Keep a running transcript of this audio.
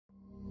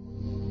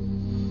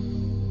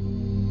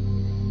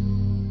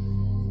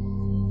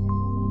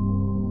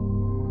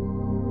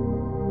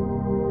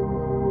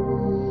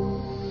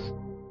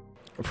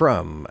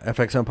From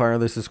FXEmpire,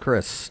 this is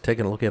Chris,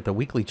 taking a look at the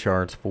weekly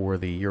charts for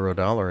the euro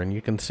dollar, and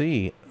you can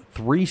see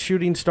 3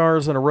 shooting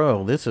stars in a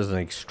row. This is an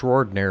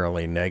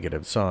extraordinarily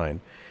negative sign.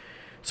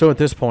 So at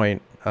this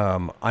point,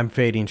 I'm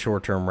fading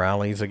short-term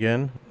rallies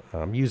again.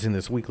 I'm using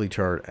this weekly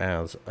chart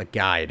as a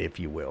guide, if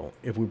you will.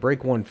 If we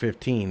break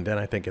 115, then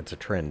I think it's a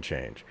trend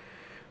change.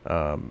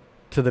 To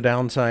the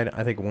downside,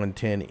 I think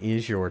 110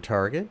 is your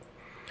target.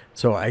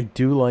 So I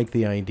do like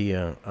the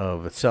idea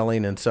of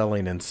selling and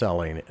selling and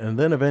selling, and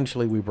then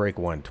eventually we break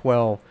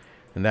 112,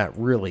 and that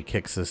really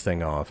kicks this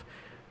thing off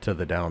to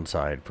the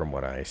downside from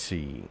what I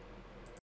see.